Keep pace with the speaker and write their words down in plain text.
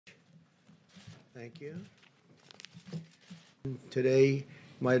Thank you. Today,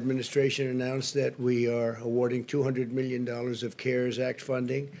 my administration announced that we are awarding $200 million of CARES Act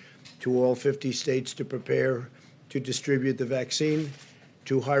funding to all 50 states to prepare to distribute the vaccine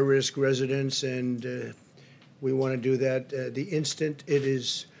to high-risk residents, and we want to do that the instant it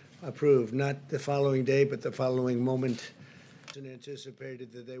is approved, not the following day, but the following moment. And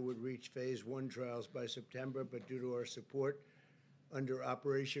anticipated that they would reach phase 1 trials by September, but due to our support under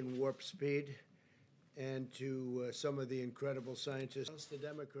Operation Warp Speed and to some of the incredible scientists, the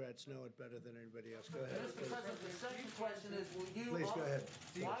Democrats know it better than anybody else. Go ahead. Mr. President, the second question is, will you... Please, go ahead.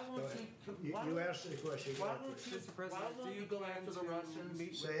 Why won't You asked the question. Why won't you, Mr. President, why won't you go after the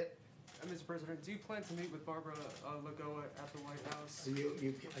Russians? Say it. Mr. President, do you plan to meet with Barbara Lagoa at the White House?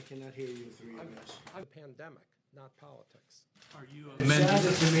 I cannot hear you through your mask. I'm pandemic, not politics. Are you It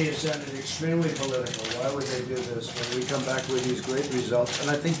sounded to me, it sounded extremely political. Why would they do this when we come back with these great results? And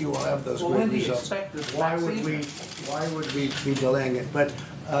I think you will have those great results. Why would we be delaying it? But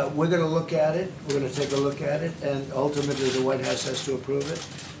we're going to look at it. We're going to take a look at it, and ultimately the White House has to approve it.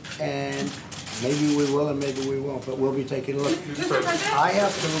 And maybe we will, and maybe we won't. But we'll be taking a look. I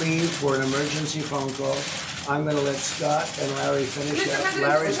have to leave for an emergency phone call. I'm going to let Scott and Larry finish that.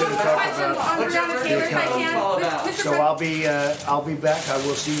 Larry's going to talk about. So I'll be back. I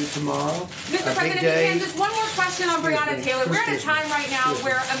will see you tomorrow. Mr. President, if you can, just one more question on Breonna Taylor. We're in a time right now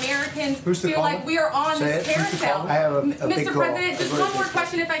where Americans feel like we are on this carousel. I have a big Mr. call. President, just one more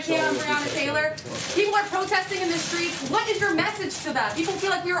question, if I can, on Breonna Taylor. People are protesting in the streets. What is your message to them? People feel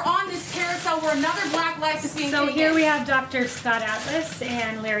like we are on this carousel where another black life is being taken. So here we have Dr. Scott Atlas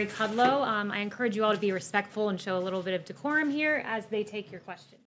and Larry Kudlow. I encourage you all to be respectful and show a little bit of decorum here as they take your question.